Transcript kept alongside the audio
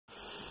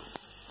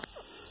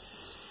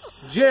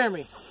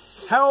Jeremy,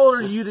 how old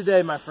are you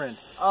today, my friend?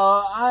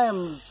 I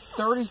am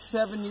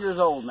 37 years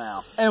old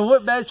now. And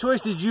what bad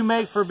choice did you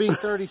make for being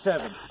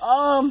 37?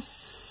 I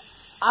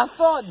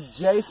thought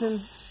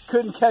Jason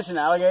couldn't catch an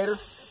alligator.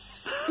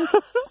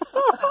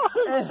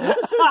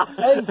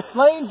 And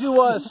explain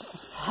to us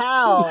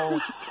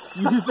how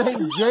you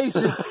think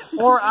Jason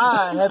or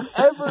I have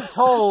ever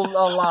told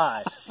a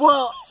lie.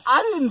 Well,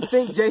 I didn't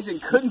think Jason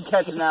couldn't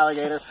catch an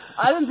alligator.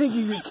 I didn't think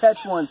you could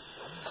catch one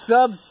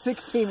sub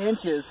 16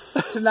 inches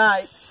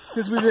tonight,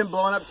 since we've been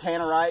blowing up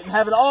tannerite and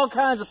having all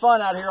kinds of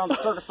fun out here on the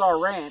Circus Star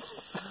Ranch.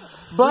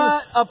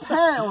 But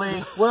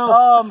apparently,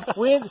 well,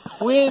 when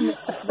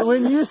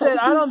you said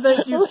I don't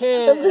think you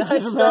can, and I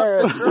stopped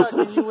the truck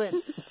and you went,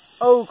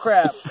 oh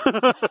crap.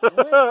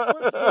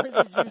 What point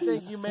did you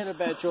think you made a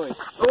bad choice?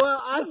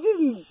 Well, I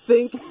didn't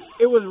think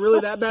it was really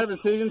that bad of a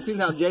decision, seeing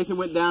how Jason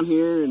went down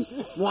here and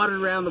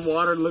wandered around the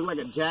water and looked like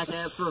a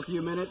jackass for a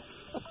few minutes.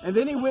 And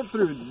then he went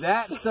through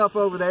that stuff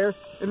over there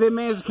and then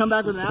managed to come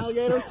back with an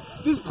alligator.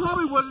 This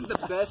probably wasn't the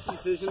best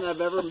decision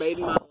I've ever made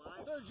in my life.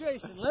 So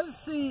Jason, let's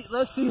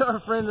see our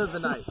friend of the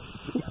night.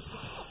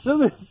 So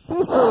this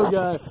little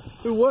guy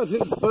who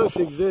wasn't supposed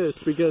to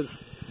exist, because,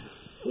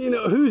 you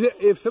know,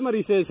 if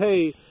somebody says,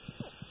 hey,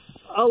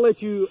 I'll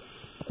let you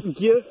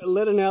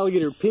let an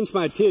alligator pinch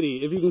my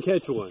titty if you can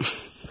catch one,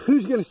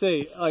 who's going to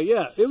say,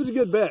 yeah, it was a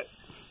good bet.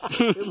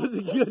 It was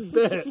a good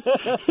bet.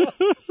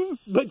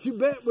 But you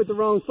bet with the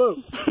wrong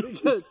folks,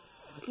 because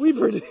we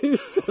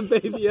produced a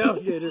baby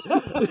alligator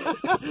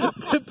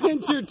to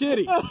pinch your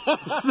titty.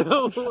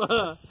 So,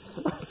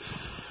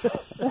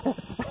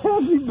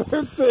 happy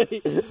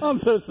birthday. I'm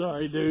so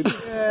sorry, dude.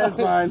 Yeah, it's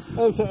fine.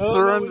 I'm so,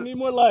 no, we need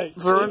more light.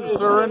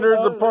 Surrendered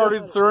the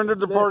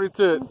party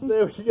tit.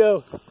 There we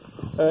go.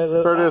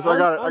 There it is. I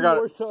got it. I'm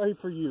more sorry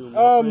for you.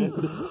 Hold on.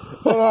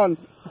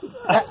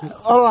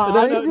 Hold on.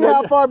 I need to see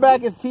how far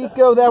back his teeth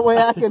go. That way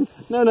I can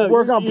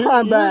work on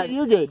prime back.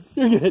 You're good.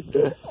 You're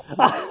good.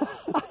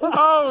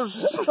 Oh,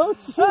 shit. Oh,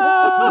 shit.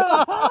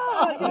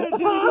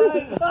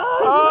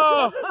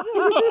 Oh.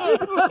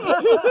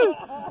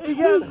 He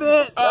got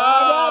bit. I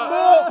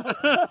got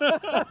bit.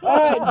 All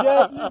right, Jay.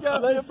 I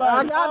got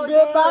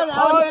bit by an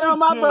alligator on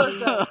my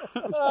birthday.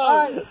 All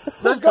right,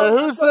 let's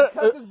go.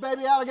 Cut this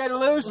baby alligator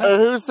loose.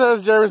 And who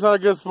says Jeremy's not a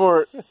good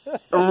sport?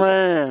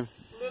 Man.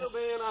 Little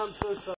man, I'm so sorry.